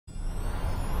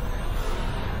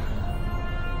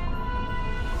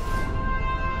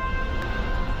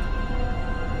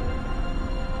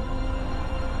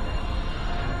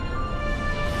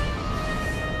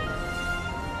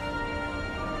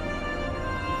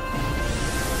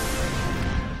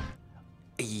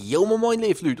Yo, moin,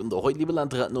 Leute und auch heute, liebe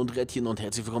Landratten und Rädchen, und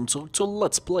herzlich willkommen zurück zu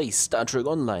Let's Play StarTrek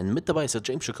Online. Mit dabei ist der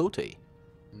James Chakotay.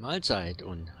 Mahlzeit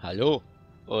und hallo.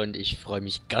 Und ich freue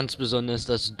mich ganz besonders,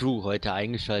 dass du heute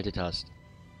eingeschaltet hast.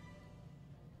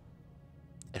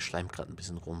 Er schleimt gerade ein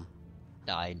bisschen rum.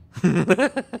 Nein.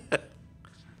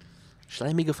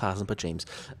 Schleimige Phasen bei James.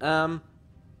 Ja,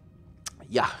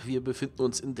 wir befinden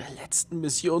uns in der letzten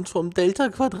Mission vom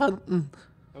Delta-Quadranten.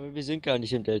 Aber wir sind gar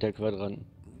nicht im Delta-Quadranten.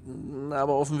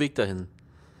 Aber auf dem Weg dahin.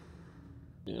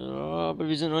 Ja, aber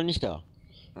wir sind noch nicht da.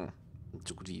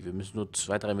 So gut, wir müssen nur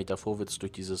 2-3 Meter vorwärts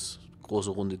durch dieses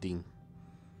große runde Ding.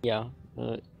 Ja,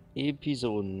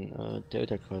 Episoden,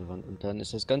 Delta-Quadrant. Und dann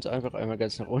ist das ganz einfach einmal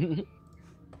ganz nach unten.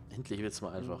 Endlich wird's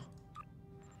mal einfach.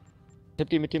 Ich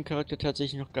habe die mit dem Charakter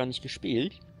tatsächlich noch gar nicht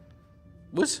gespielt.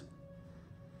 Was?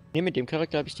 Ne, mit dem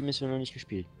Charakter habe ich die Mission noch nicht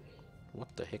gespielt. What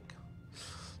the heck?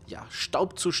 Ja,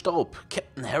 Staub zu Staub.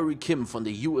 Captain Harry Kim von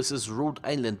der USS Rhode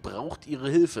Island braucht ihre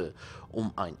Hilfe,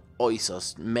 um ein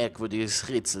äußerst merkwürdiges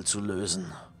Rätsel zu lösen.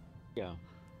 Ja,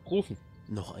 rufen.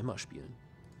 Noch einmal spielen.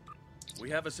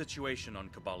 We have a situation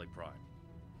on Kabali Prime.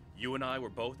 You and I were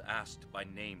both asked by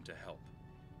name to help.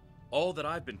 All that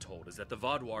I've been told is that the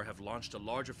Vaadwaur have launched a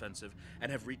large offensive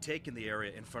and have retaken the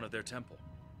area in front of their temple,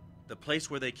 the place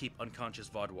where they keep unconscious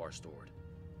Vaadwaur stored.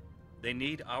 They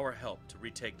need our help to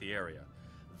retake the area,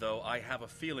 though I have a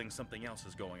feeling something else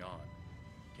is going on.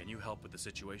 Can you help with the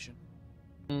situation?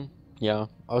 Ja,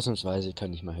 ausnahmsweise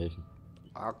kann ich mal helfen.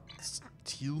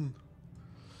 Aktion.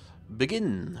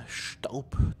 Beginn.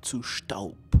 Staub zu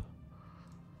Staub.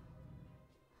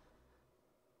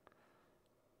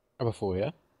 Aber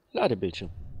vorher, Ladebildschirm.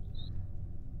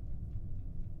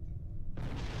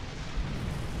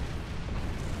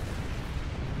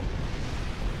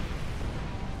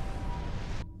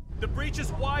 The breach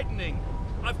is widening.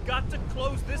 I've got to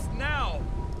close this now.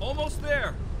 Almost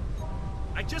there.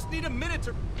 I just need a minute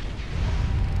to...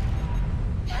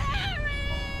 Harry!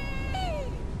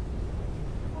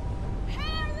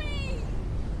 Harry!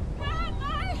 Grab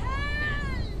my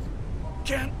hand!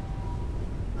 Can't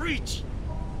reach.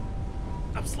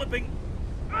 I'm slipping.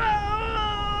 Ah!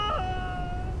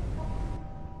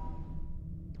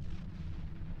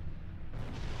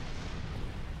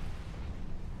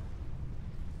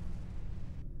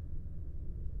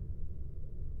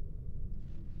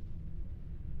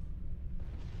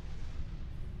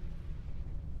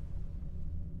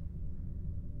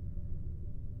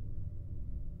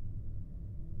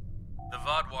 The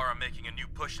Vaadwaur are making a new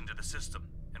push into the system,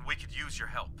 and we could use your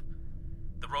help.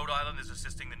 The Rhode Island is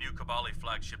assisting the new Kabali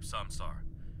flagship Samsar,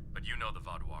 but you know the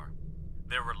Vaadwaur.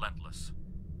 They're relentless.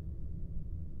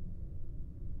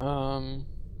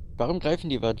 Warum greifen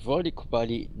die Vaadwaur die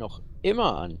Kabali noch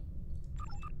immer an?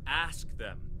 Ask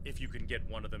them if you can get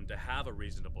one of them to have a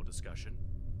reasonable discussion.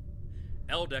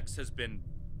 Eldex has been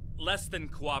less than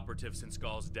cooperative since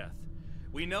Gall's death.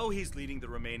 We know he's leading the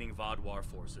remaining Vaadwaur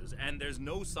forces, and there's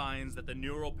no signs that the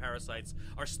neural parasites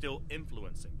are still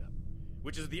influencing them,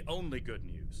 which is the only good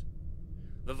news.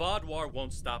 The Vaadwaur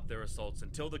won't stop their assaults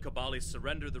until the Kabali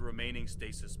surrender the remaining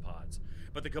stasis pods,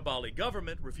 but the Kabali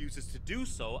government refuses to do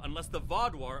so unless the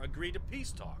Vaadwaur agree to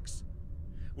peace talks.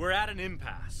 We're at an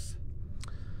impasse.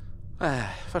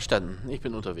 Verstanden. Ich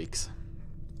bin unterwegs.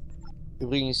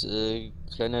 Übrigens,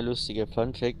 kleiner lustiger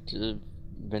Funfact,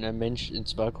 wenn ein Mensch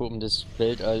ins Vakuum des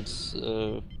Weltalls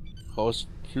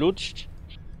rausflutscht,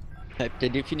 bleibt er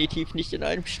definitiv nicht in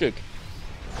einem Stück.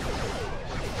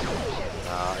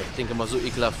 Ja, ich denke mal, so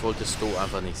ekelhaft wolltest du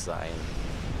einfach nicht sein.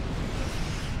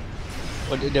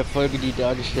 Und in der Folge, die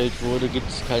dargestellt wurde, gibt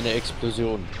es keine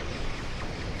Explosion.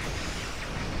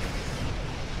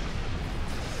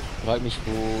 Frag mich,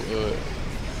 wo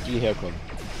die herkommen.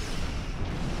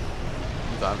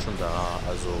 Die waren schon da,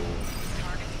 also...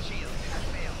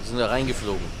 Die sind da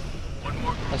reingeflogen.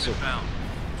 Achso,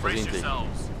 Versehentlich. da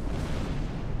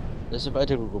ist eine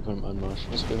weitere Gruppe im Anmarsch.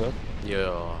 Hast du gehört?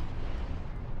 Ja.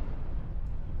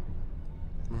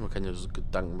 Machen wir keine so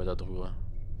Gedanken mehr darüber.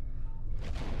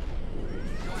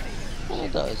 Oh,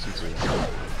 da ist ein See.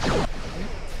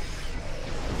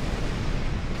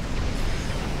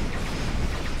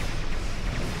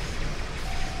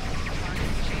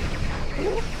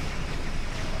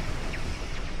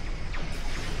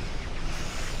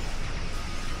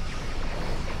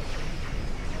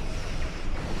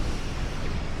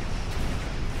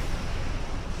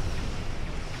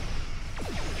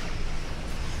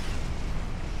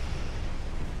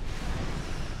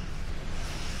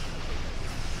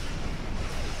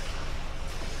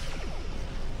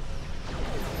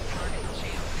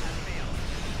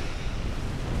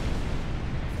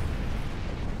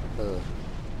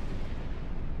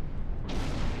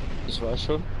 Das war's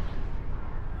schon.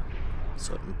 Wir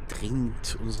sollten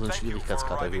dringend unseren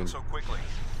Schwierigkeitsgrad erhöhen.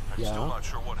 Ja.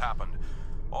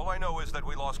 All I know is that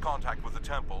we lost contact with the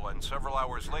temple, and several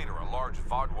hours later a large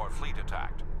Vodwar fleet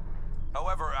attacked.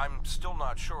 However, I'm still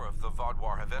not sure if the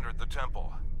Vodwar have entered the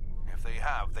temple. If they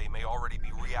have, they may already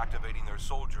be reactivating their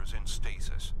soldiers in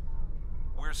stasis.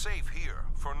 We're safe here,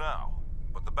 for now,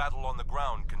 but the battle on the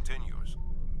ground continues.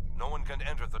 No one can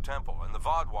enter the temple, and the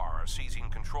Vodwar are seizing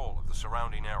control of the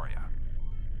surrounding area.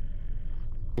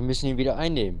 Wir müssen ihn wieder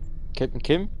einnehmen. Captain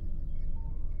Kim?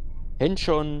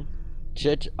 Henshon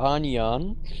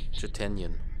Jetanian.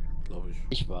 Jetanian, glaube ich.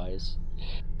 Ich weiß.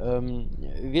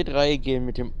 Wir drei gehen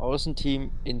mit dem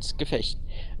Außenteam ins Gefecht.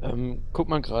 Guck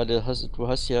mal gerade, du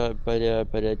hast ja bei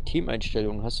der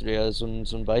Teameinstellung hast du ja so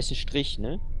einen weißen Strich,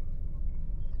 ne?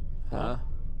 Ja.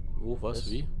 Oh,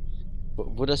 was? Wie?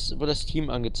 Wo das Team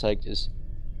angezeigt ist.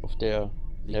 Auf der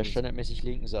standardmäßig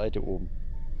linken Seite oben.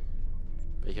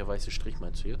 Welcher weiße Strich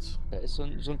meinst du jetzt? Da ist so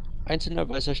ein einzelner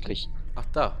weißer Strich. Ach,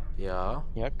 da. Ja.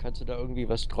 Ja, kannst du da irgendwie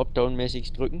was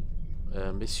Dropdown-mäßiges drücken?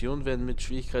 Missionen werden mit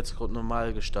Schwierigkeitsgrad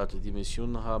normal gestartet. Die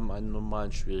Missionen haben einen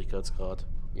normalen Schwierigkeitsgrad.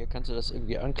 Ja, kannst du das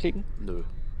irgendwie anklicken? Nö.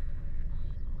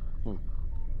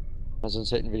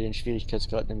 Sonst hätten wir den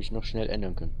Schwierigkeitsgrad nämlich noch schnell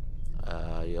ändern können.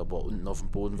 Ja, aber unten auf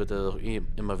dem Boden wird er doch eh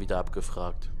immer wieder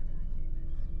abgefragt.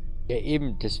 Ja,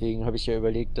 eben. Deswegen habe ich ja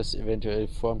überlegt, das eventuell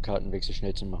vor dem Kartenwechsel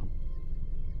schnell zu machen.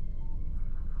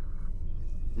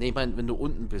 Nee, ich meine, wenn du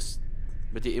unten bist,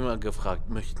 wird dir immer gefragt,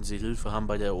 möchten sie Hilfe haben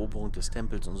bei der Eroberung des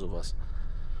Tempels und sowas.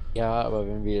 Ja, aber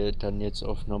wenn wir dann jetzt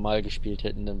auf normal gespielt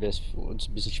hätten, dann wäre es für uns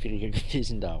ein bisschen schwieriger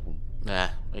gewesen darum.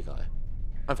 Egal.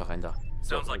 Einfach rein da.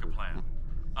 Sounds like a plan.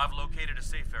 I've located a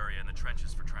safe area in the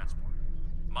trenches for transport.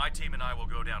 My team and I will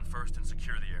go down first and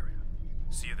secure the area.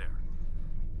 See you there.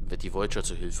 Wird die Voyager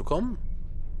zur Hilfe kommen?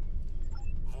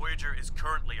 Voyager is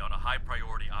currently on a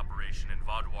high-priority operation in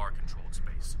Vodwar-controlled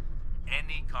space.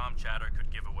 Any comm chatter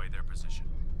could give away their position.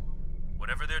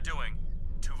 Whatever they're doing,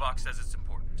 Tuvok says it's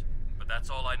important, but that's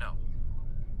all I know.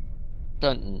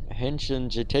 Verstanden. Henshon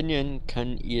Jetanian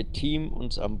kann ihr Team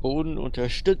uns am Boden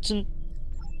unterstützen.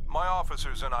 My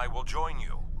officers and I will join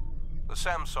you. The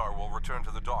Samsar will return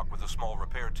to the dock with a small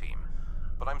repair team,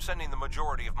 but I'm sending the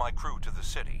majority of my crew to the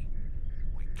city.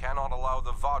 We cannot allow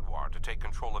the Vodwar to take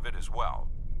control of it as well.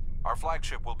 Our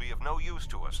flagship will be of no use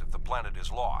to us if the planet is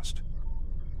lost.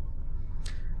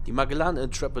 Die Magellan,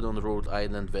 Intrepid und Rhode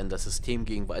Island werden das System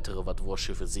gegen weitere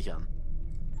Vodwar-Schiffe sichern.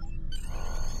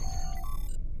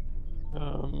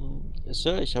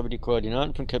 Sir, ich habe die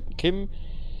Koordinaten von Captain Kim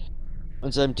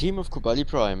und seinem Team auf Kobali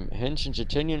Prime. Henshon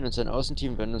Jetanian und sein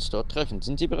Außenteam werden uns dort treffen.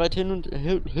 Sind Sie bereit hin und...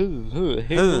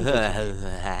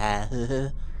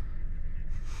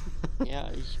 Ja,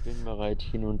 ich bin bereit,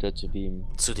 hinunter zu beamen.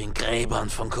 Zu den Gräbern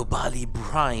von Kobali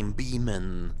Prime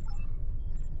beamen.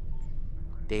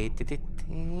 Ich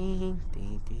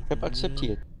habe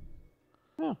akzeptiert.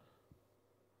 Ja.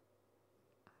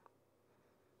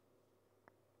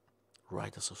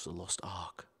 Riders of the Lost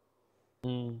Ark.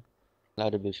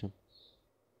 Ladebildschirm.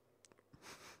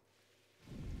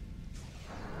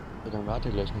 So, dann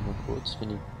warte gleich noch mal kurz.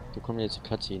 Da kommen jetzt die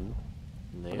Cutscene.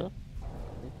 Nee. Oder?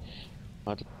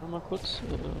 Warte noch mal kurz.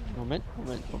 Moment.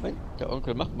 Der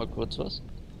Onkel macht mal kurz was.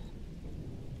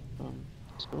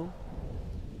 So.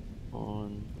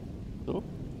 Und so.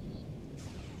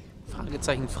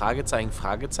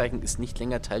 Fragezeichen ist nicht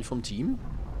länger Teil vom Team?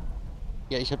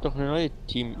 Ja, ich habe doch eine neue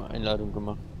Team-Einladung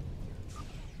gemacht.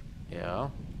 Ja.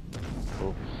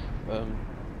 So.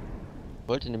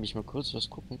 Wollte nämlich mal kurz was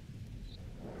gucken.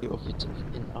 Hier offiziell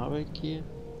in Arbeit gehe.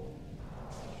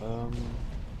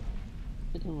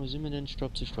 Wo sind wir denn?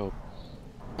 Staub zu Staub.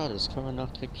 Schade, das kann man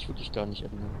nachträglich wirklich gar nicht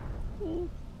ändern.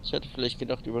 Ich hatte vielleicht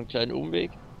gedacht über einen kleinen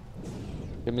Umweg.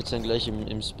 Damit es dann gleich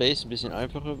im Space ein bisschen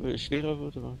einfacher, schwerer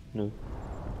wird, aber nö.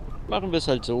 Machen wir es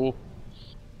halt so.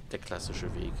 Der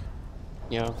klassische Weg.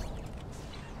 Ja.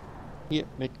 Hier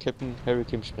mit Captain Harry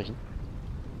Kim sprechen.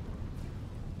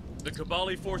 The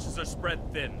Kobali forces are spread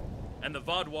thin, and the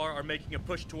Vodwar are making a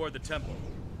push toward the temple.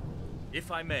 If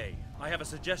I may, I have a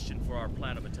suggestion for our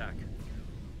plan of attack.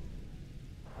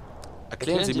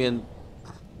 Erklären Sie mir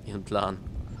Ihren Plan.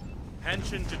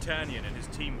 Henshon Jetanian and his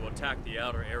team will attack the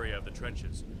outer area of the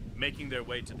trenches, making their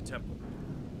way to the temple.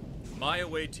 My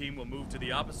away team will move to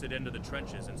the opposite end of the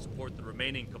trenches and support the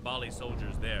remaining Kobali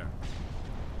soldiers there.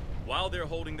 While they're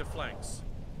holding their flanks,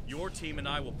 your team and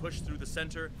I will push through the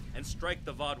center and strike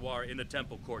the Vodwar in the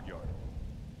temple courtyard.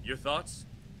 Your thoughts?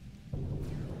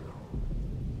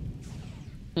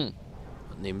 Was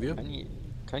nehmen wir?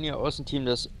 Kann Ihr Außenteam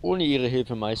das ohne Ihre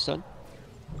Hilfe meistern?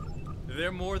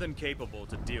 They're more than capable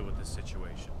to deal with this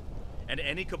situation. and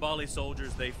any Kabali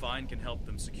soldiers they find can help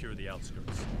them secure the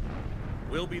outskirts.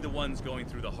 We'll be the ones going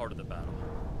through the heart of the battle.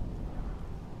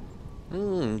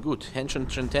 Gut. Hensch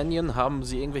und Centennion, haben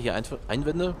Sie irgendwelche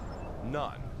Einwände?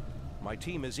 None. My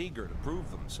team is eager to prove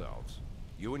themselves.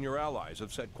 You and your allies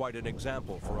have set quite an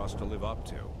example for us to live up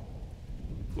to.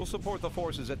 We'll support the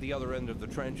forces at the other end of the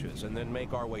trenches and then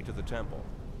make our way to the temple.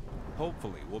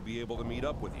 Hopefully, we'll be able to meet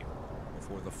up with you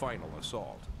before the final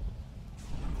assault.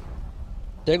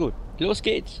 Sehr gut. Los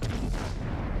geht's.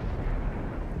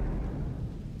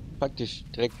 Praktisch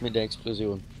direkt mit der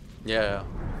Explosion. Ja, ja.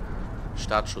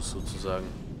 Startschuss sozusagen.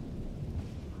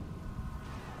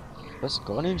 Was?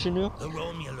 Gorningenieur? The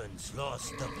Romulans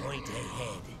lost the point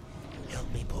ahead.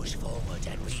 Help me push forward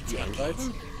and retake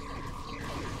Angreifen? it.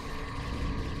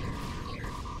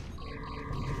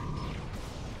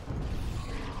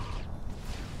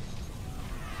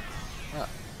 Ah.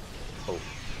 Oh.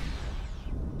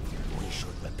 We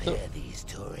should repair these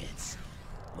turrets.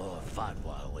 More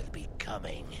Fatwa will be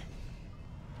coming.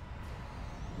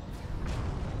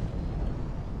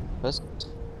 Was?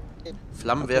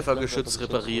 Flammenwerfergeschütz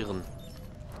reparieren.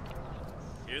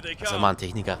 Here they Also come. mal ein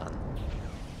Techniker ran.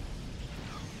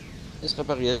 Ist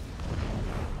repariert.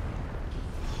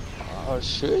 Ah,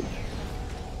 schön.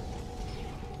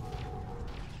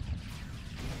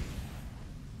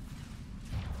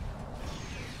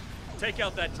 Take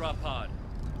out that drop pod.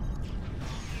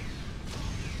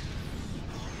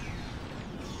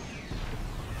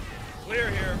 Clear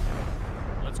here.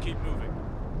 Let's keep moving.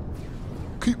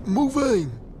 Keep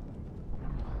moving!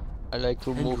 I like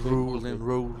to move. Roll and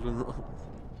roll and roll.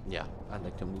 Ja, I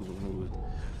like to move and move.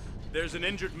 There's an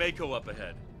injured Mako up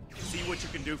ahead. See what you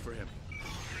can do for him.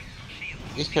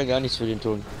 Ich kann gar nichts für den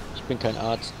tun. Ich bin kein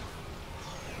Arzt.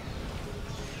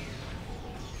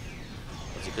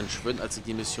 Also ich kann schwören, als ich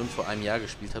die Mission vor einem Jahr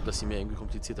gespielt habe, dass sie mir irgendwie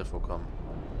komplizierter vorkam.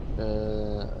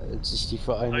 Als ich die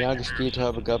vor einem Jahr gespielt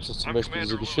habe, gab es doch zum Beispiel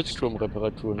diese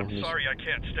Geschützturmreparatur noch nicht.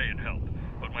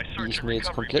 Die ist mir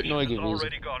jetzt komplett neu gewesen.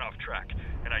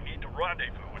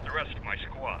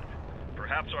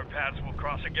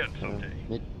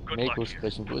 Mit Mako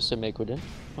sprechen. Wo ist der Mako denn?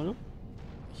 Hallo?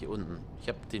 Hier unten. Ich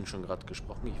habe den schon gerade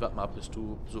gesprochen. Ich warte mal ab, bis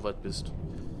du soweit bist.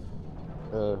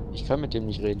 Ich kann mit dem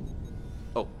nicht reden.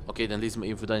 Oh, okay, dann lesen wir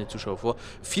eben für deine Zuschauer vor.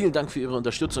 Vielen Dank für Ihre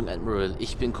Unterstützung, Admiral.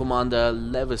 Ich bin Commander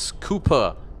Lewis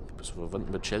Cooper. Ich bin verwandt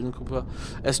mit Sheldon Cooper.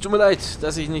 Es tut mir leid,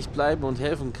 dass ich nicht bleiben und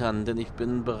helfen kann, denn ich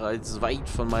bin bereits weit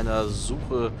von meiner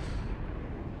Suche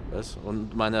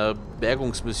und meiner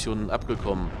Bergungsmission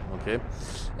abgekommen. Okay.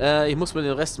 Ich muss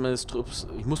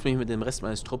mich mit dem Rest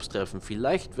meines Trupps treffen.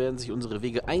 Vielleicht werden sich unsere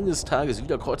Wege eines Tages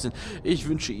wieder kreuzen. Ich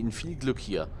wünsche Ihnen viel Glück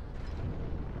hier.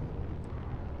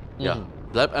 Ja.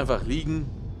 Bleib einfach liegen.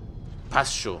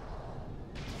 Passt schon.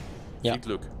 Ja. Viel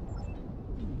Glück.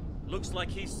 Looks like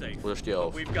he's safe. Oder steh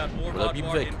auf. We've got more Oder bieb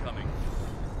Vadwar weg.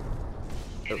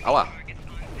 incoming. Aua.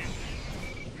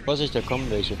 Vorsicht, da kommen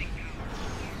welche.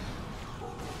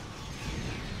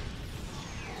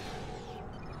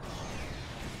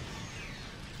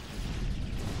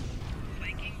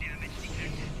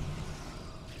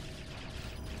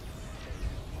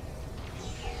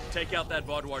 Take out that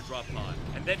Vadwar drop pod,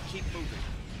 and then keep moving.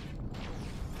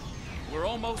 We're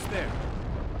almost there.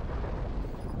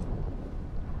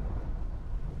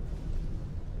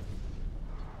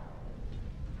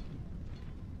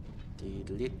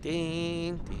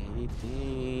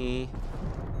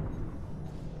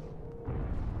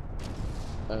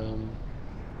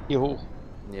 Hier hoch.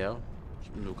 Ja, ich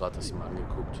habe nur gerade das hier mal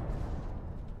angeguckt.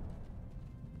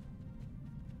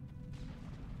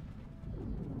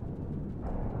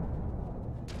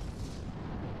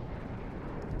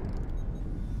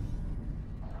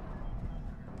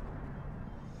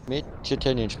 Mit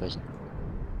Chitanien sprechen.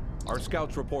 Our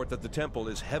scouts report that the temple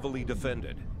is heavily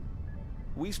defended.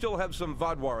 We still have some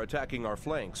Vadwar attacking our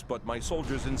flanks, but my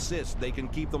soldiers insist they can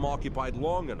keep them occupied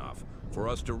long enough for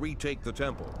us to retake the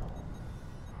temple.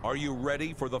 Are you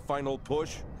ready for the final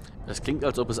push? Das klingt,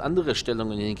 als ob es andere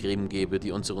Stellungen in den Gräben gäbe,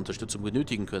 die unsere Unterstützung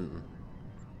benötigen könnten.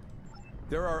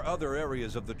 There are other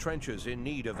areas of the trenches in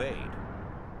need of aid.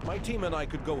 My team and I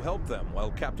could go help them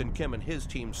while Captain Kim and his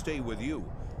team stay with you.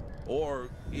 Or,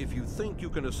 if you think you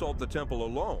can assault the temple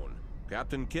alone,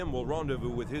 Captain Kim will rendezvous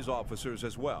with his officers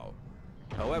as well.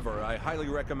 However, I highly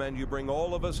recommend you bring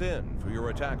all of us in for your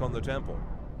attack on the temple.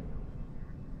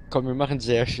 Komm, wir machen es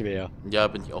sehr schwer. Ja,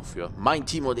 bin ich auch für. Mein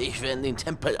Team und ich werden den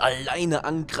Tempel alleine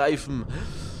angreifen.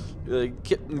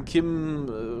 Captain Kim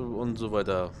und so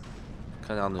weiter.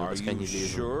 Keine Ahnung, Are das kann you ich nicht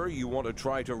lesen. sure you want to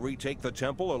try to retake the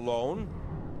temple alone?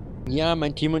 Ja,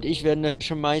 mein Team und ich werden das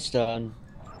schon meistern.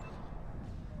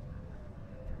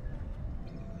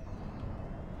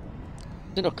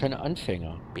 Sind doch keine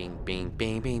Anfänger. Bing, bing,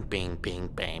 bing, bing, bing, bing,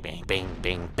 bing, bing, bing,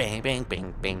 bing, bing, bing,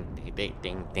 bing, bing, ding,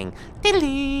 ding, ding.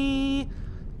 Dilli,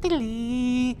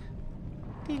 dilli,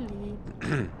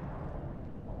 dilli.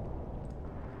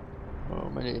 Oh,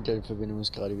 meine Internetverbindung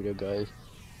ist gerade wieder geil.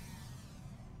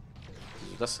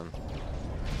 Was ist das denn?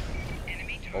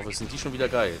 Oh, was sind die schon wieder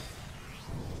geil?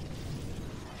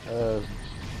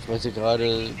 Weil sie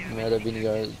gerade mehr oder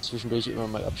weniger zwischendurch immer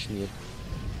mal abschmiert.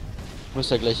 Ich muss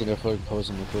da gleich in der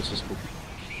Folgenpause mal kurz was gucken.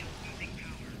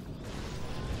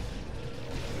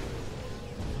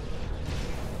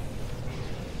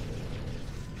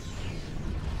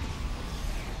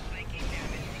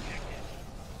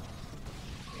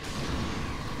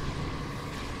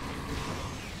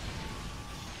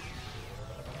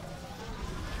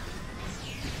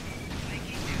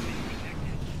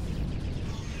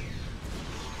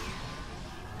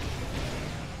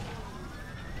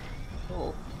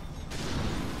 Oh.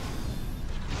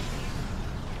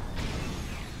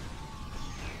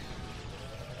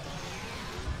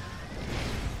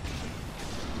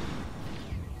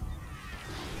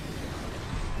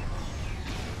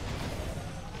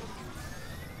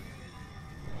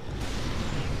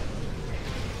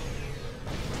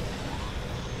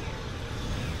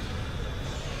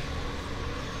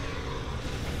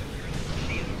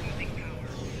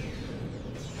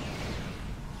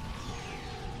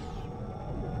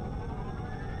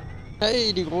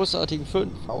 Hey, die großartigen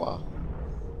 5. Aua.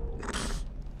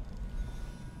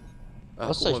 Ach,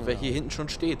 guck mal, wer hier hinten schon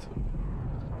steht.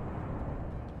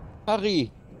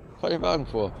 Harry! Fahr den Wagen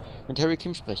vor. Mit Harry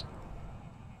Kim sprechen.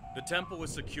 The temple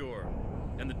is secure,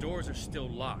 and the doors are still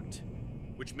locked,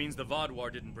 which means the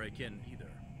Vaadwaur didn't break in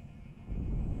either.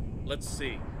 Let's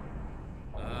see.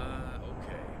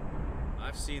 Okay.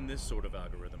 I've seen this sort of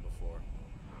algorithm before.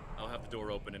 I'll have the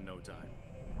door open in no time.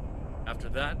 After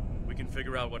that, we can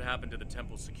figure out what happened to the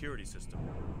temple's security system.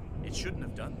 It shouldn't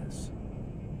have done this.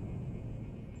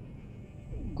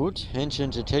 Gut,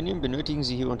 Hähnchen Titanium, benötigen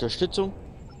Sie hier Unterstützung?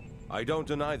 I don't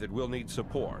deny that we'll need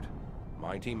support.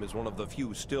 My team is one of the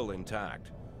few still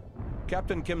intact.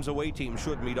 Captain Kim's away team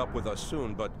should meet up with us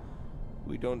soon, but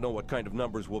we don't know what kind of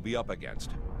numbers we'll be up against.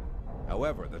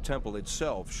 However, the temple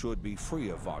itself should be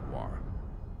free of Vaadwaur.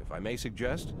 If I may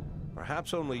suggest,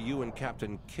 perhaps only you and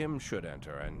Captain Kim should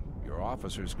enter, and your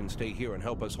officers can stay here and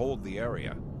help us hold the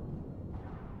area.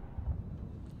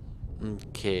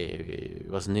 Okay,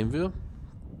 was nehmen wir?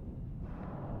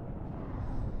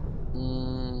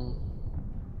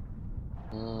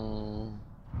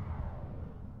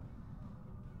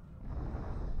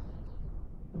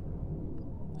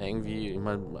 Irgendwie, ich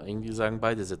meine, irgendwie sagen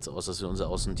beide Sätze aus, dass wir unser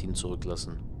Außenteam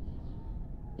zurücklassen.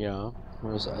 Ja,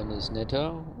 nur das eine ist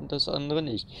netter und das andere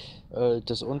nicht.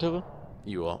 Das untere?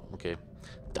 Ja, okay.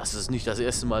 Das ist nicht das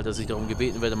erste Mal, dass ich darum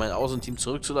gebeten werde, mein Außenteam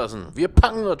zurückzulassen. Wir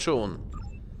packen das schon.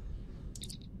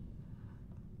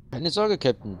 Keine Sorge,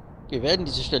 Captain. Wir werden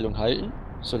diese Stellung halten,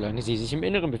 solange Sie sich im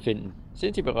Inneren befinden.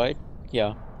 Sind Sie bereit?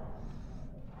 Ja.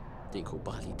 Den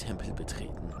Kobali-Tempel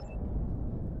betreten.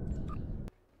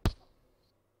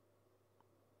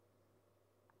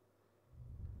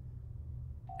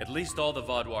 At least all the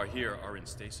Vaadwaur here are in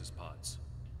stasis pods.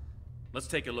 Let's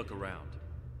take a look around.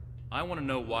 I want to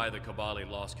know why the Kobali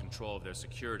lost control of their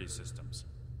security systems.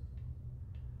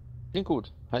 Klingt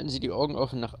gut. Halten Sie die Augen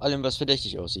offen nach allem, was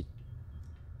verdächtig aussieht.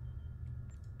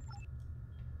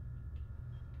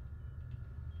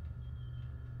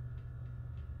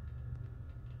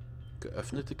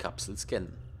 Geöffnete Kapsel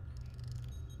scannen.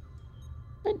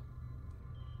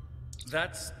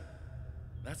 That's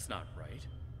not right.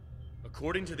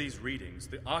 According to these readings,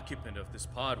 the occupant of this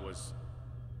pod was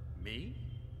me?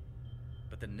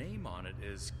 But the name on it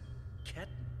is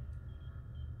Ketten.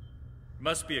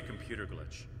 Must be a computer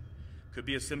glitch. Could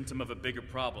be a symptom of a bigger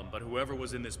problem, but whoever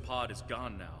was in this pod is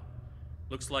gone now.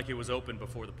 Looks like it was open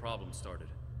before the problem started.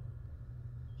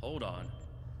 Hold on.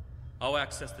 I'll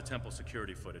access the temple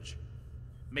security footage.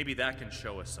 Maybe that can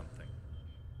show us something.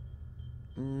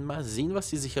 Mal sehen, was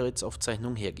die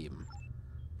Sicherheitsaufzeichnungen hergeben.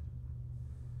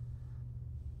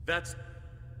 That's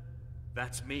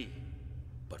me.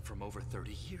 But from over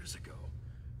 30 years ago.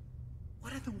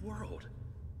 What in the world?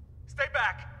 Stay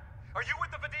back! Are you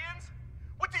with the Vidians?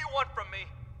 What do you want from me?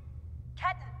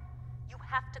 Ketten, you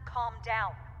have to calm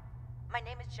down. My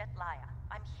name is Jetlaya.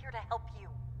 I'm here to help you.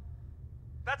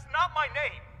 That's not my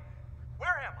name!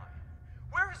 Where am I?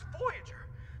 Where is Voyager?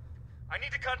 I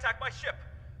need to contact my ship.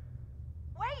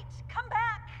 Wait! Come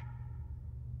back!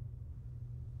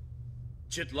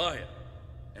 Chitlaya.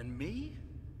 And me?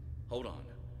 Hold on.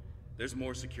 There's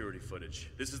more security footage.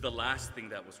 This is the last thing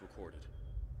that was recorded.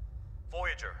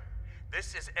 Voyager,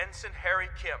 this is Ensign Harry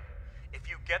Kim. If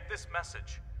you get this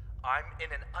message, I'm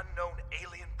in an unknown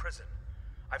alien prison.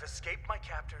 I've escaped my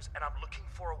captors and I'm looking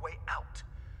for a way out.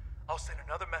 I'll send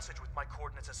another message with my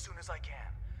coordinates as soon as I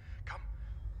can. Come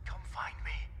find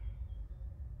me.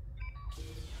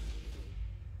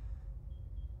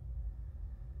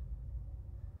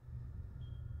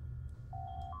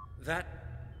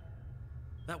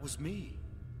 That was me.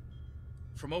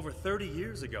 From over 30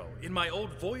 years ago, in my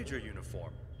old Voyager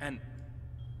uniform. And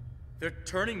they're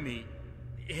turning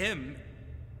him,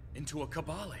 into a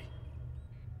Kabali.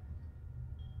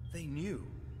 They knew.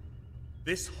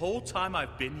 This whole time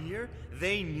I've been here,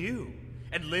 they knew.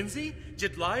 And Lindsay,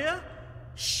 Jedliah,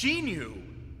 she knew.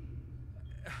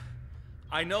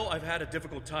 I know I've had a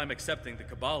difficult time accepting the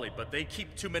Kabali, but they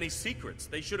keep too many secrets.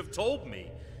 They should have told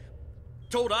me.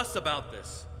 Told us about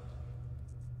this.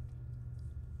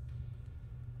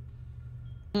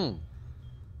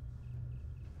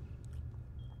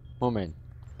 Moment.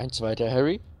 Ein zweiter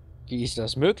Harry? Wie ist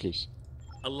das möglich?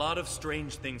 A lot of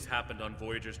strange things happened on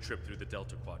Voyager's trip through the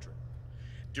Delta Quadrant.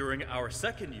 During our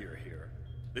second year here,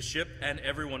 the ship and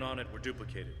everyone on it were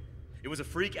duplicated. It was a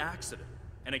freak accident,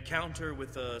 an encounter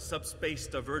with a subspace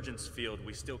divergence field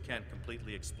we still can't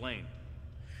completely explain.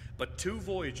 But two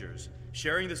Voyagers,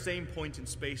 sharing the same point in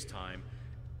space-time,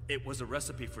 it was a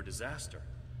recipe for disaster.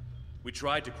 We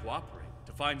tried to cooperate,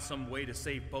 to find some way to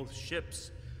save both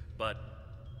ships, but...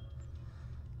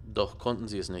 Doch konnten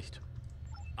sie es nicht.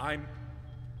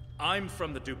 I'm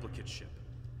from the duplicate ship.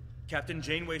 Captain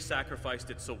Janeway sacrificed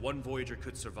it so one Voyager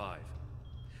could survive.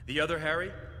 The other,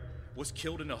 Harry, was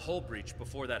killed in a hull breach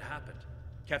before that happened.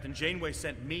 Captain Janeway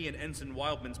sent me and Ensign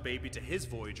Wildman's baby to his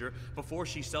Voyager before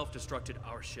she self-destructed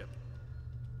our ship.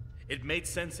 It made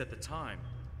sense at the time.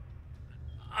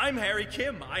 I'm Harry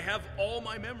Kim. I have all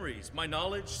my memories, my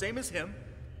knowledge, same as him.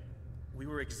 We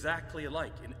were exactly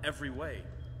alike in every way.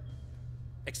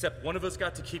 Except one of us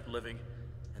got to keep living,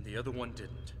 and the other one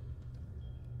didn't.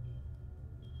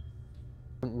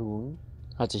 Und nun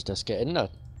hat sich das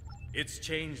geändert. It's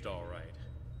changed, all right.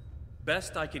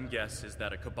 Best I can guess is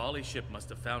that a Kabali ship must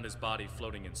have found his body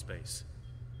floating in space.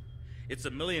 It's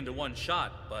 1,000,000 to 1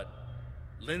 shot, but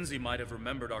Lindsay might have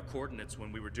remembered our coordinates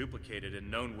when we were duplicated and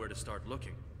known where to start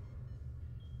looking.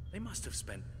 They must have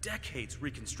spent decades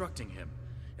reconstructing him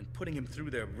and putting him through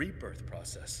their rebirth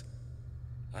process.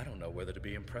 I don't know whether to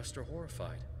be impressed or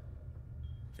horrified.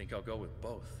 I think I'll go with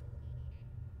both.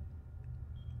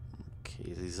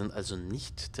 Okay, sie sind also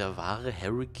nicht der wahre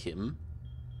Harry Kim.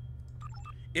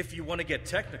 If you want to get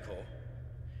technical,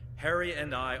 Harry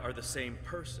and I are the same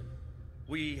person.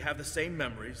 We have the same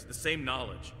memories, the same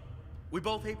knowledge. We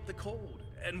both hate the cold,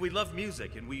 and we love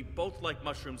music, and we both like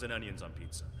mushrooms and onions on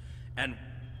pizza. And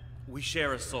we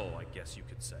share a soul, I guess you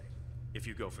could say, if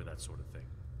you go for that sort of thing.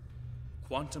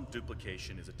 Quantum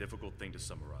duplication is a difficult thing to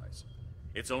summarize.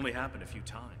 It's only happened a few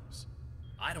times.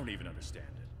 I don't even understand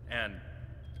it, and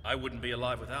I wouldn't be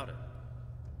alive without it.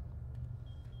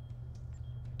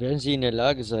 Werden Sie in der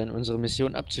Lage sein, unsere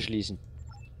Mission abzuschließen?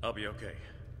 I'll be okay.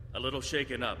 A little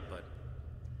shaken up, but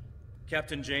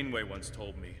Captain Janeway once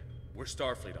told me, we're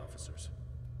Starfleet officers.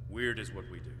 Weird is what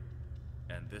we do.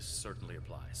 And this certainly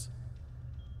applies.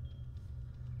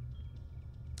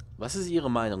 Was ist Ihre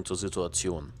Meinung zur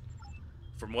Situation?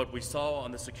 From what we saw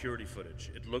on the security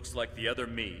footage, it looks like the other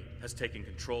me has taken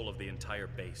control of the entire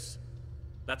base.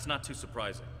 That's not too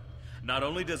surprising. Not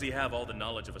only does he have all the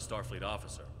knowledge of a Starfleet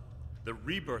officer, the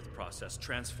rebirth process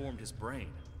transformed his brain.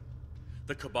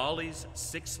 The Kabali's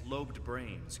 6-lobed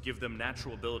brains give them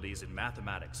natural abilities in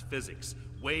mathematics, physics,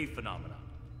 wave phenomena,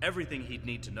 everything he'd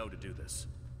need to know to do this.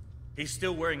 He's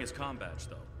still wearing his comm badge,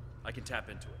 though. I can tap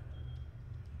into it.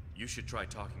 You should try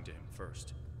talking to him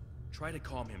first. Try to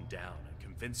calm him down and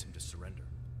convince him to surrender.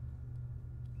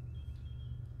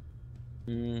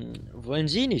 Wollen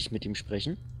Sie nicht mit ihm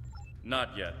sprechen?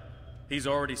 Not yet. He's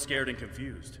already scared and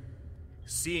confused.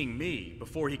 Seeing me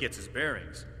before he gets his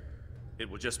bearings, it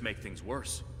will just make things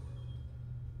worse.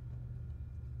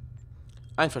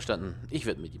 Einverstanden, ich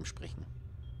werde mit ihm sprechen.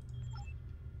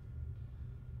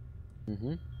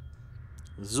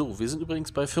 So, wir sind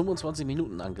übrigens bei 25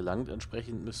 Minuten angelangt.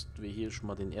 Entsprechend müssten wir hier schon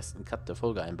mal den ersten Cut der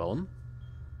Folge einbauen.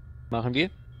 Machen wir.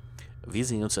 Wir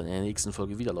sehen uns dann in der nächsten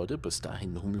Folge wieder, Leute. Bis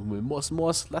dahin, Hummel, Hummel, Mors,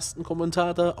 Mors. Lasst einen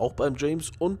Kommentar da, auch beim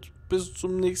James. Und bis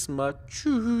zum nächsten Mal.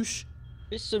 Tschüss.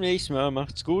 Bis zum nächsten Mal.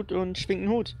 Macht's gut und schwingt den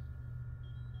Hut.